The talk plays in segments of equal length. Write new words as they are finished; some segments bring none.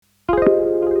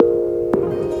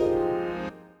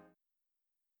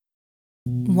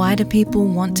Why do people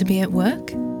want to be at work?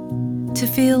 To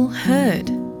feel heard,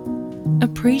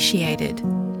 appreciated,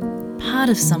 part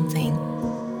of something,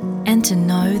 and to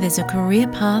know there's a career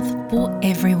path for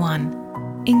everyone.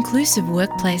 Inclusive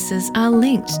workplaces are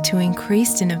linked to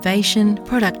increased innovation,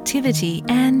 productivity,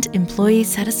 and employee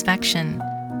satisfaction.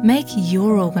 Make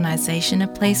your organisation a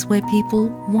place where people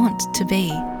want to be.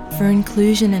 For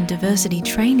inclusion and diversity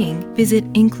training, visit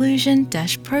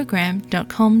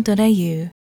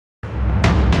inclusion-program.com.au.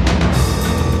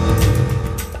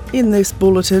 In this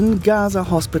bulletin, Gaza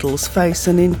hospitals face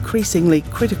an increasingly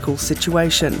critical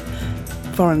situation.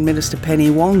 Foreign Minister Penny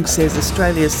Wong says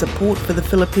Australia's support for the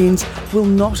Philippines will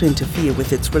not interfere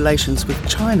with its relations with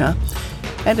China.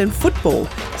 And in football,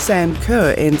 Sam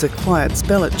Kerr ends a quiet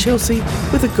spell at Chelsea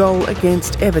with a goal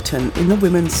against Everton in the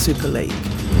Women's Super League.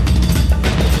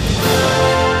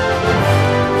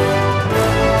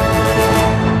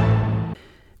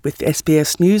 With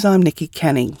SBS News, I'm Nikki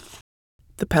Canning.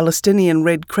 The Palestinian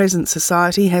Red Crescent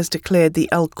Society has declared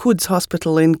the Al-Quds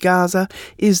hospital in Gaza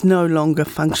is no longer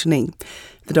functioning.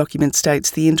 The document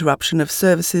states the interruption of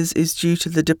services is due to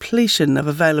the depletion of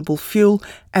available fuel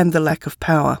and the lack of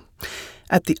power.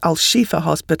 At the Al-Shifa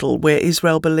hospital, where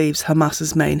Israel believes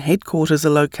Hamas's main headquarters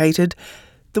are located,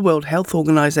 the World Health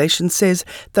Organization says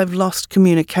they've lost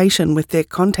communication with their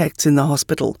contacts in the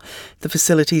hospital. The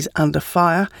facility's under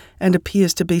fire and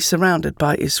appears to be surrounded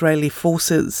by Israeli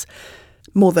forces.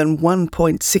 More than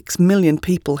 1.6 million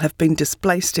people have been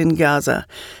displaced in Gaza,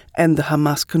 and the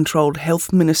Hamas-controlled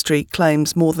health ministry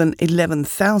claims more than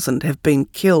 11,000 have been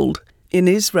killed. In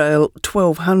Israel,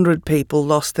 1,200 people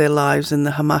lost their lives in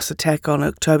the Hamas attack on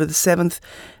October the 7th,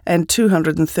 and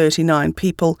 239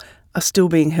 people are still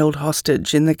being held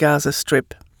hostage in the Gaza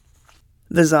Strip.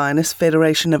 The Zionist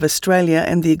Federation of Australia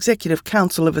and the Executive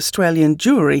Council of Australian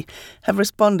Jewry have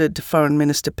responded to Foreign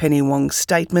Minister Penny Wong's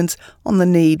statements on the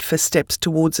need for steps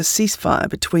towards a ceasefire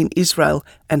between Israel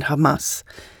and Hamas.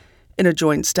 In a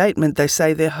joint statement, they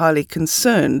say they're highly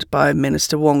concerned by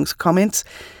Minister Wong's comments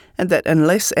and that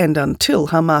unless and until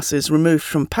Hamas is removed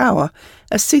from power,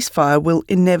 a ceasefire will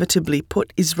inevitably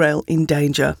put Israel in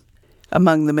danger.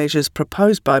 Among the measures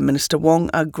proposed by Minister Wong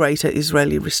are greater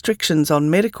Israeli restrictions on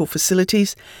medical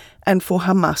facilities and for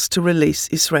Hamas to release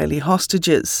Israeli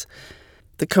hostages.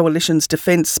 The coalition's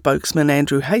defence spokesman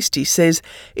Andrew Hastie says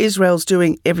Israel's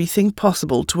doing everything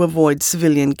possible to avoid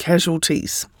civilian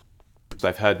casualties.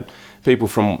 They've had people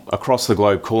from across the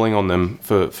globe calling on them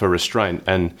for restraint,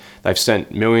 and they've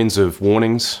sent millions of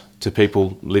warnings to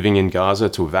people living in Gaza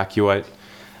to evacuate,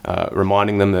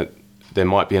 reminding them that there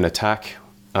might be an attack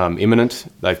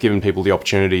imminent. They've given people the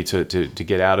opportunity to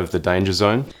get out of the danger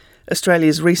zone.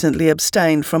 Australia's recently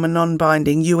abstained from a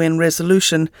non-binding UN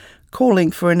resolution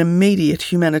calling for an immediate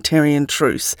humanitarian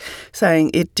truce,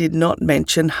 saying it did not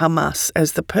mention Hamas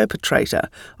as the perpetrator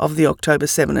of the October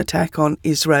 7 attack on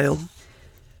Israel.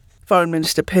 Foreign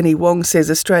Minister Penny Wong says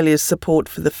Australia's support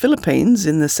for the Philippines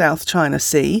in the South China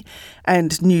Sea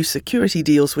and new security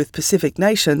deals with Pacific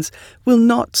nations will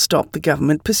not stop the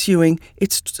government pursuing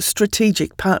its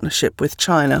strategic partnership with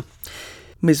China.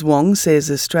 Ms Wong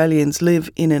says Australians live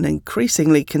in an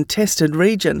increasingly contested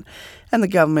region and the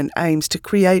government aims to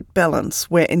create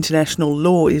balance where international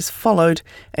law is followed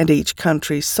and each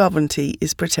country's sovereignty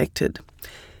is protected.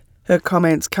 Her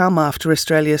comments come after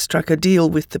Australia struck a deal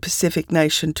with the Pacific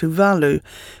nation Tuvalu,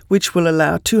 which will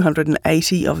allow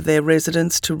 280 of their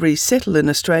residents to resettle in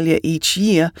Australia each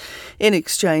year in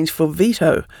exchange for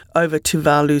veto over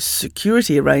Tuvalu's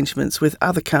security arrangements with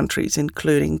other countries,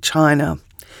 including China.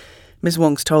 Ms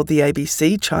Wong's told the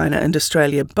ABC China and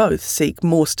Australia both seek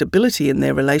more stability in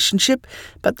their relationship,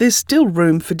 but there's still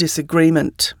room for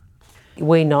disagreement.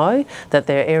 We know that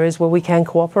there are areas where we can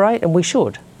cooperate and we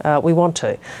should. We want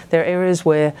to. There are areas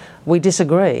where we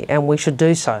disagree and we should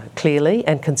do so clearly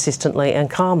and consistently and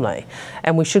calmly.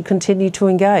 And we should continue to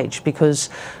engage because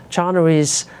China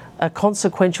is a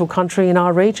consequential country in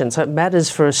our region. So it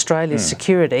matters for Australia's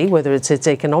security, whether it's its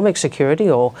economic security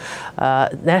or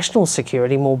national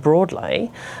security more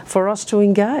broadly, for us to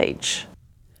engage.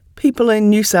 People in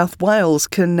New South Wales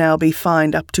can now be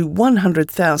fined up to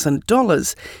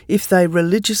 $100,000 if they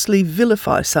religiously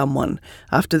vilify someone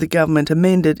after the government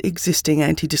amended existing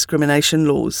anti-discrimination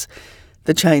laws.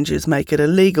 The changes make it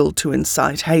illegal to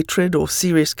incite hatred or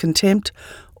serious contempt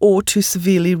or to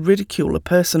severely ridicule a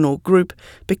person or group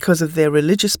because of their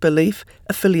religious belief,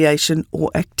 affiliation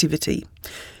or activity.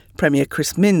 Premier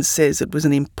Chris Minns says it was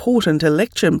an important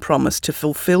election promise to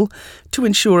fulfil to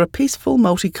ensure a peaceful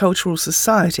multicultural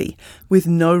society with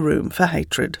no room for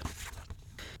hatred.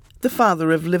 The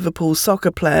father of Liverpool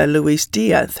soccer player Luis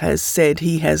Diaz has said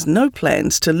he has no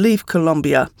plans to leave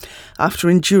Colombia after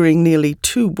enduring nearly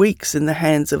 2 weeks in the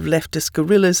hands of leftist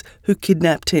guerrillas who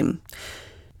kidnapped him.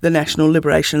 The National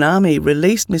Liberation Army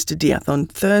released Mr Diaz on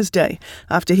Thursday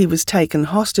after he was taken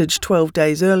hostage 12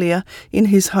 days earlier in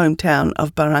his hometown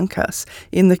of Barrancas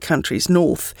in the country's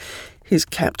north. His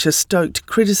capture stoked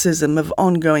criticism of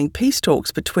ongoing peace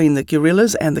talks between the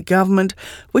guerrillas and the government,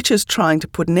 which is trying to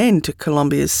put an end to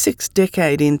Colombia's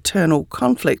 6-decade internal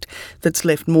conflict that's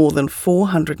left more than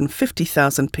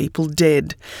 450,000 people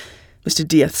dead. Mr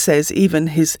Diaz says even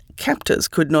his captors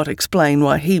could not explain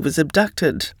why he was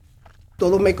abducted.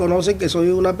 Everyone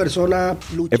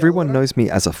knows me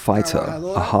as a fighter,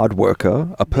 a hard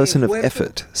worker, a person of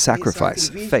effort, sacrifice,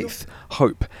 faith,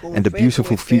 hope, and a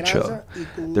beautiful future.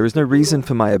 There is no reason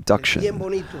for my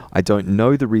abduction. I don't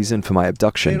know the reason for my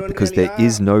abduction because there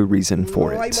is no reason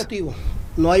for it.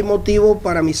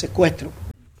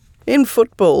 In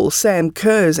football, Sam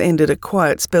Kerr's ended a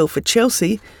quiet spell for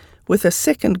Chelsea with a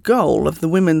second goal of the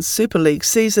Women's Super League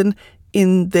season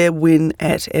in their win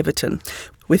at Everton.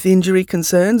 With injury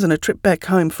concerns and a trip back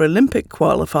home for Olympic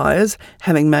qualifiers,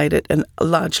 having made it a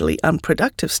largely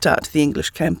unproductive start to the English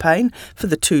campaign for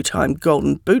the 2-time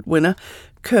Golden Boot winner,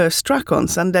 Kerr struck on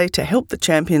Sunday to help the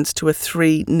champions to a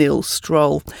 3-0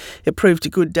 stroll. It proved a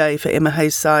good day for Emma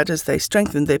Hayes' side as they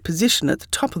strengthened their position at the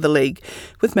top of the league,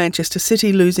 with Manchester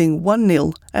City losing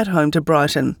 1-0 at home to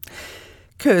Brighton.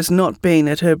 Kerr's not been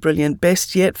at her brilliant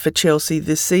best yet for Chelsea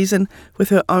this season, with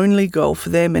her only goal for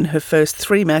them in her first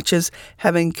 3 matches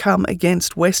having come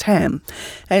against West Ham.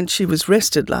 And she was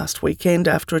rested last weekend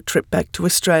after a trip back to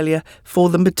Australia for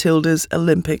the Matildas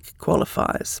Olympic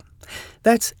qualifiers.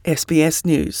 That's SBS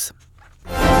News.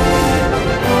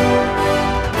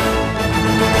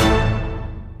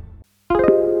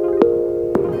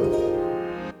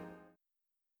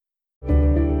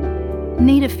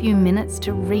 Need a few minutes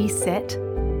to reset?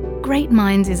 Great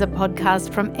Minds is a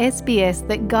podcast from SBS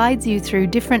that guides you through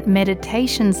different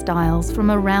meditation styles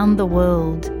from around the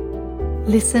world.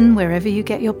 Listen wherever you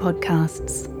get your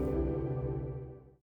podcasts.